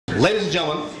Ladies and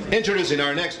gentlemen, introducing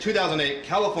our next 2008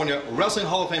 California Wrestling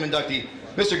Hall of Fame inductee,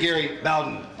 Mr. Gary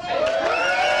Bowden.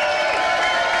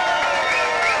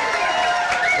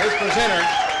 His presenter,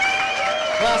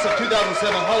 class of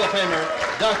 2007 Hall of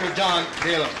Famer, Dr. John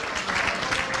Dalem.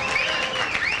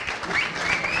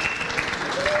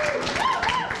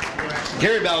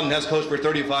 Gary Bowden has coached for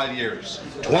 35 years,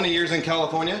 20 years in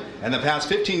California, and the past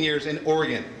 15 years in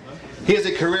Oregon. He has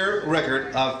a career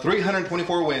record of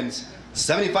 324 wins,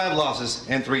 75 losses,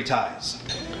 and 3 ties.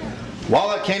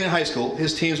 While at Canyon High School,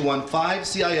 his teams won 5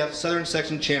 CIF Southern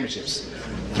Section Championships,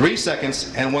 3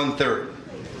 seconds, and 1 third.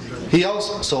 He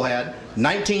also had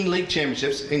 19 league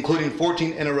championships, including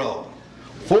 14 in a row.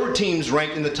 4 teams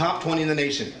ranked in the top 20 in the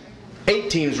nation. 8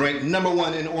 teams ranked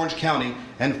 #1 in Orange County,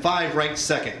 and 5 ranked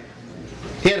second.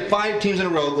 He had 5 teams in a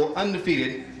row go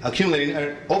undefeated, accumulating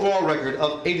an overall record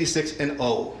of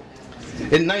 86-0.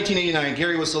 In 1989,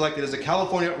 Gary was selected as the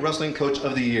California Wrestling Coach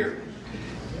of the Year.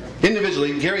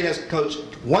 Individually, Gary has coached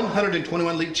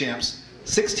 121 league champs,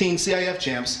 16 CIF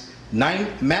champs, 9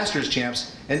 Masters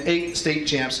champs, and 8 state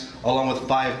champs, along with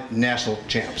 5 national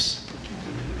champs.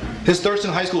 His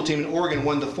Thurston High School team in Oregon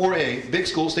won the 4A Big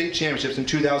School State Championships in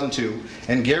 2002,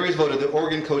 and Gary is voted the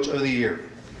Oregon Coach of the Year.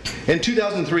 In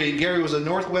 2003, Gary was the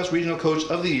Northwest Regional Coach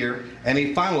of the Year and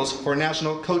a finalist for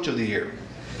National Coach of the Year.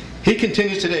 He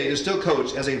continues today to still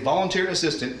coach as a volunteer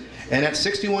assistant, and at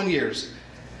 61 years,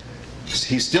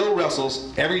 he still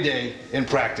wrestles every day in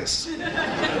practice.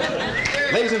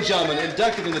 Ladies and gentlemen,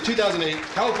 inducted in the 2008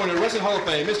 California Wrestling Hall of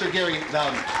Fame, Mr. Gary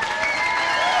Bowden.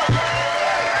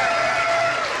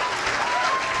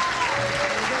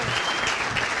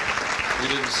 You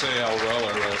didn't say how well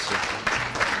I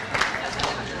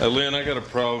wrestled. Lynn, I got a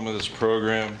problem with this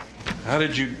program. How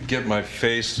did you get my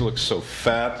face to look so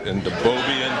fat and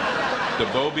DeBobian?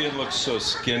 DeBobian looks so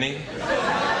skinny.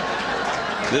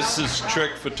 This is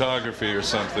trick photography or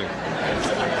something.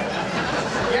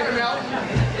 Get him out.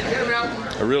 Get him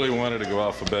out. I really wanted to go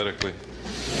alphabetically.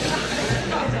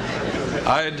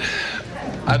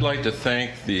 I'd like to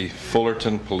thank the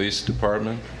Fullerton Police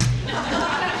Department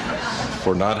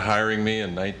for not hiring me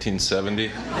in 1970.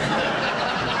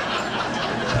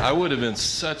 I would have been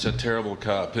such a terrible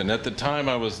cop, and at the time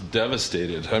I was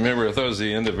devastated. I remember I thought it was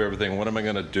the end of everything. What am I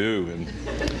going to do? And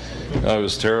I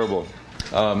was terrible.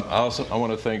 I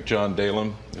want to thank John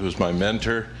Dalem, who was my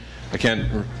mentor. I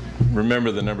can't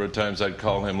remember the number of times I'd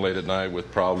call him late at night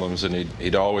with problems, and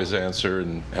he'd always answer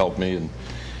and help me. And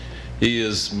he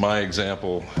is my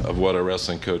example of what a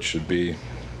wrestling coach should be.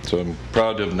 So I'm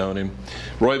proud to have known him.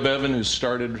 Roy Bevan, who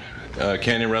started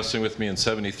Canyon Wrestling with me in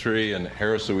 '73, and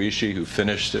Harris Oishi, who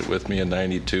finished it with me in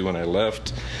 '92 when I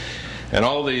left. And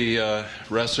all the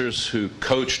wrestlers who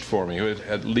coached for me. We had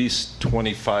at least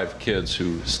 25 kids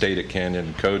who stayed at Canyon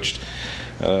and coached.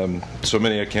 So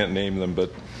many I can't name them,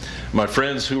 but my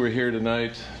friends who were here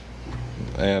tonight,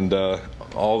 and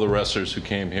all the wrestlers who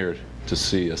came here to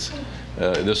see us.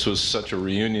 This was such a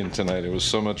reunion tonight. It was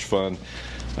so much fun.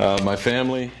 My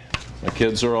family, my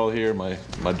kids are all here. My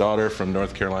daughter from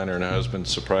North Carolina and her husband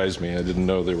surprised me. I didn't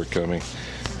know they were coming.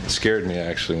 It scared me,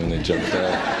 actually, when they jumped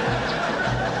out.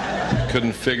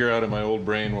 Couldn't figure out in my old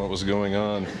brain what was going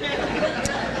on.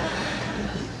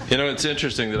 You know, it's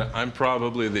interesting that I'm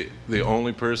probably the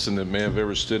only person that may have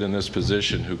ever stood in this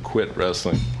position who quit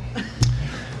wrestling.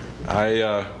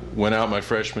 I went out my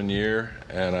freshman year,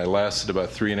 and I lasted about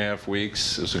 3.5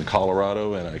 weeks. It was in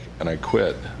Colorado, and I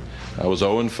quit. I was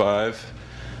 0-5.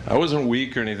 I wasn't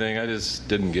weak or anything. I just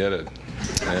didn't get it.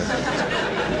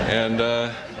 And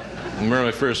I remember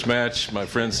my first match, my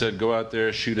friend said, go out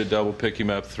there, shoot a double, pick him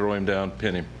up, throw him down,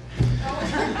 pin him.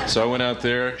 So I went out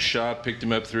there, shot, picked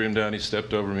him up, threw him down. He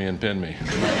stepped over me and pinned me.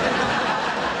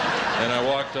 And I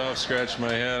walked off, scratched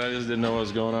my head. I just didn't know what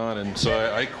was going on. And so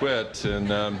I quit. And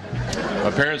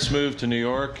my parents moved to New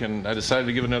York, and I decided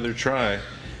to give it another try.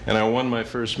 And I won my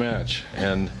first match.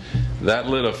 And that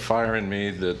lit a fire in me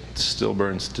that still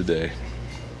burns today.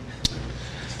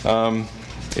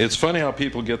 It's funny how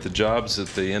people get the jobs that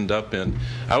they end up in.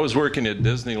 I was working at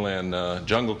Disneyland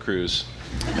Jungle Cruise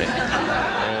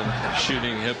and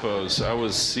shooting hippos. I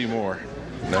was Seymour.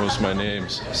 That was my name,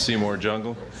 Seymour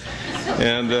Jungle.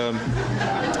 And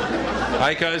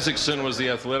Ike Isaacson was the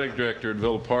athletic director at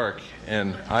Villa Park,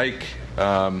 and Ike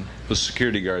was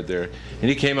security guard there. And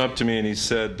he came up to me and he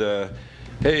said,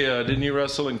 hey, didn't you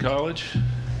wrestle in college?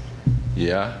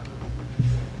 Yeah.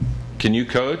 Can you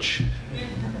coach?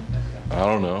 I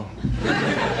don't know.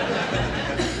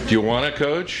 Do you want to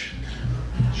coach?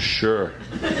 Sure.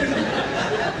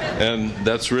 And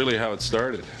that's really how it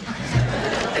started.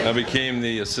 I became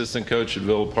the assistant coach at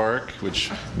Villa Park,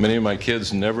 which many of my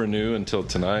kids never knew until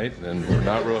tonight, and were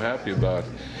not real happy about.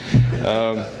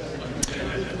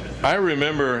 I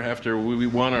remember after we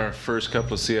won our first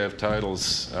couple of CIF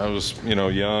titles, I was,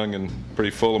 young and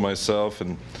pretty full of myself,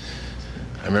 and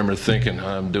I remember thinking,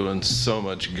 I'm doing so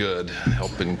much good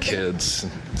helping kids.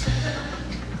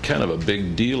 Kind of a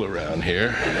big deal around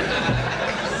here.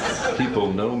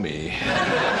 People know me.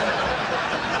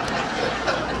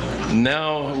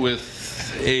 Now,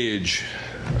 with age,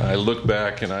 I look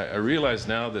back and I realize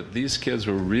now that these kids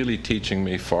were really teaching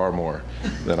me far more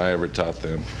than I ever taught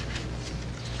them.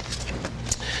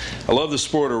 I love the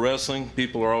sport of wrestling.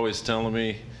 People are always telling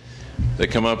me, they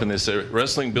come up and they say,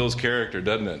 wrestling builds character,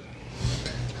 doesn't it?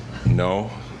 No.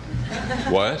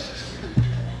 What?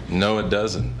 No, it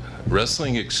doesn't.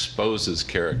 Wrestling exposes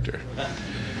character.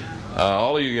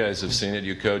 All of you guys have seen it,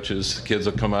 you coaches. Kids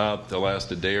will come out, they'll last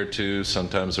a day or two,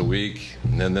 sometimes a week.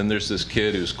 And then there's this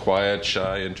kid who's quiet,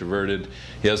 shy, introverted.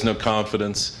 He has no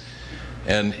confidence.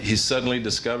 And he suddenly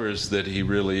discovers that he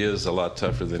really is a lot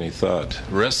tougher than he thought.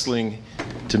 Wrestling,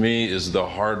 to me, is the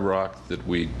hard rock that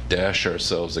we dash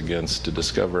ourselves against to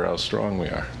discover how strong we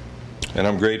are. And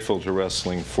I'm grateful to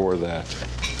wrestling for that.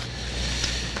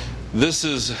 This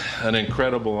is an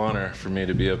incredible honor for me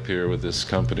to be up here with this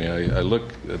company. I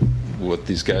look at what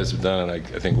these guys have done, and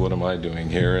I think, what am I doing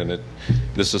here? And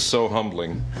this is so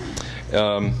humbling.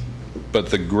 But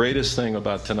the greatest thing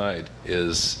about tonight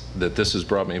is that this has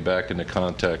brought me back into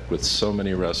contact with so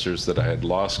many wrestlers that I had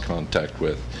lost contact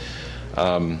with.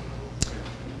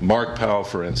 Mark Powell,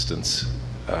 for instance,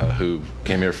 who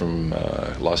came here from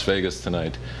Las Vegas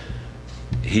tonight.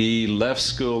 He left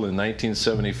school in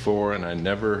 1974, and I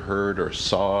never heard or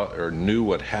saw or knew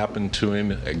what happened to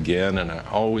him again, and I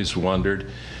always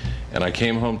wondered. And I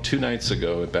came home 2 nights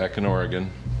ago back in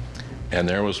Oregon, and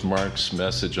there was Mark's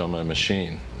message on my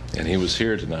machine, and he was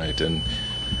here tonight. And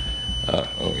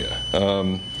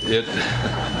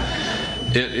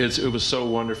it was so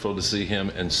wonderful to see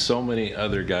him and so many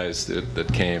other guys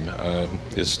that came.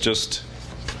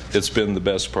 It's been the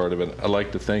best part of it. I'd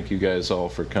like to thank you guys all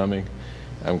for coming.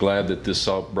 I'm glad that this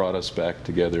all brought us back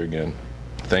together again.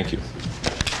 Thank you.